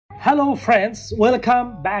Hello friends,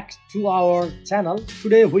 welcome back to our channel.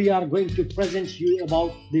 Today we are going to present you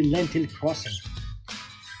about the lentil crossing.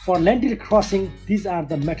 For lentil crossing, these are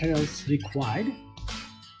the materials required.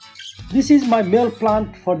 This is my male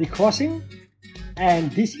plant for the crossing,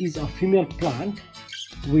 and this is a female plant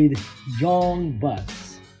with young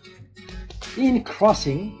buds. In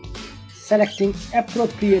crossing, selecting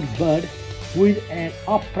appropriate bud with an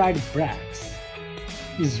upright bract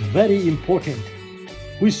is very important.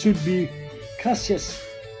 We should be cautious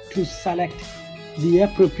to select the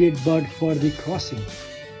appropriate bud for the crossing,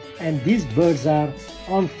 and these birds are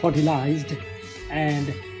unfertilized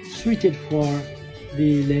and suited for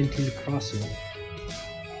the lentil crossing.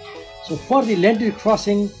 So for the lentil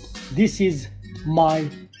crossing, this is my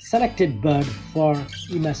selected bird for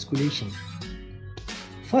emasculation.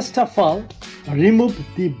 First of all, remove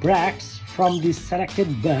the bracts from the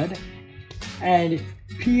selected bird and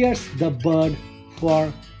pierce the bird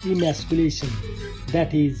for emasculation,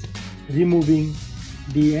 that is, removing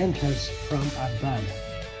the anthers from a bird.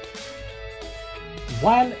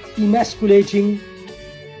 While emasculating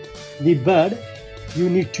the bird,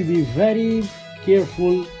 you need to be very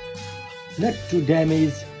careful not to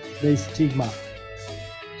damage the stigma.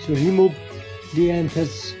 So remove the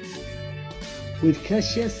anthers with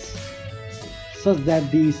cautious so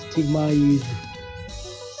that the stigma is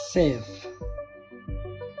safe.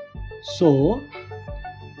 So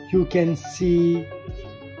you can see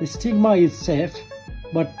the stigma is safe,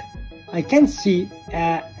 but I can see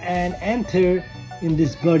an anther in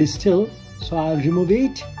this bird still, so I'll remove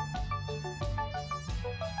it,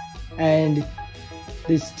 and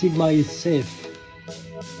the stigma is safe.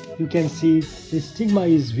 You can see the stigma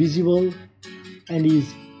is visible and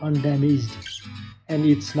is undamaged, and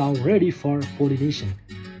it's now ready for pollination.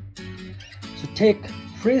 So take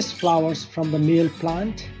fresh flowers from the male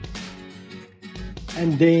plant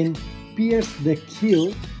and then pierce the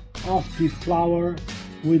keel of the flower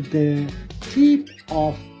with the tip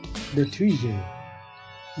of the tweezer.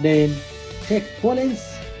 Then take pollens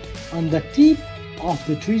on the tip of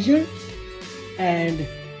the tweezer and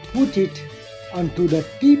put it onto the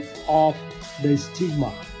tip of the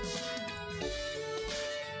stigma.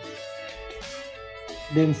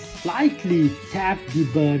 Then slightly tap the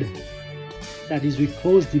bud, that is, we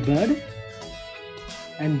close the bud,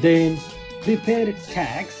 and then prepare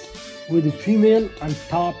tags with female on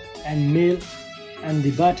top and male on the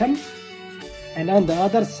bottom, and on the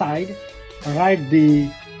other side write the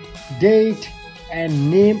date and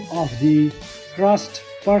name of the crossed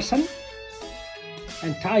person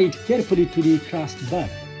and tie it carefully to the crossed bud.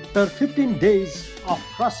 After 15 days of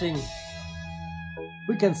crossing,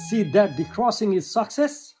 we can see that the crossing is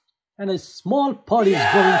success and a small pod is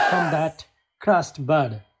growing from that crossed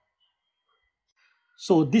bud.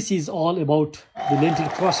 So this is all about the lentil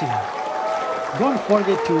crossing. Don't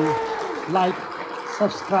forget to like,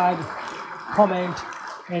 subscribe, comment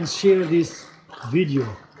and share this video.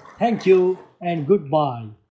 Thank you and goodbye.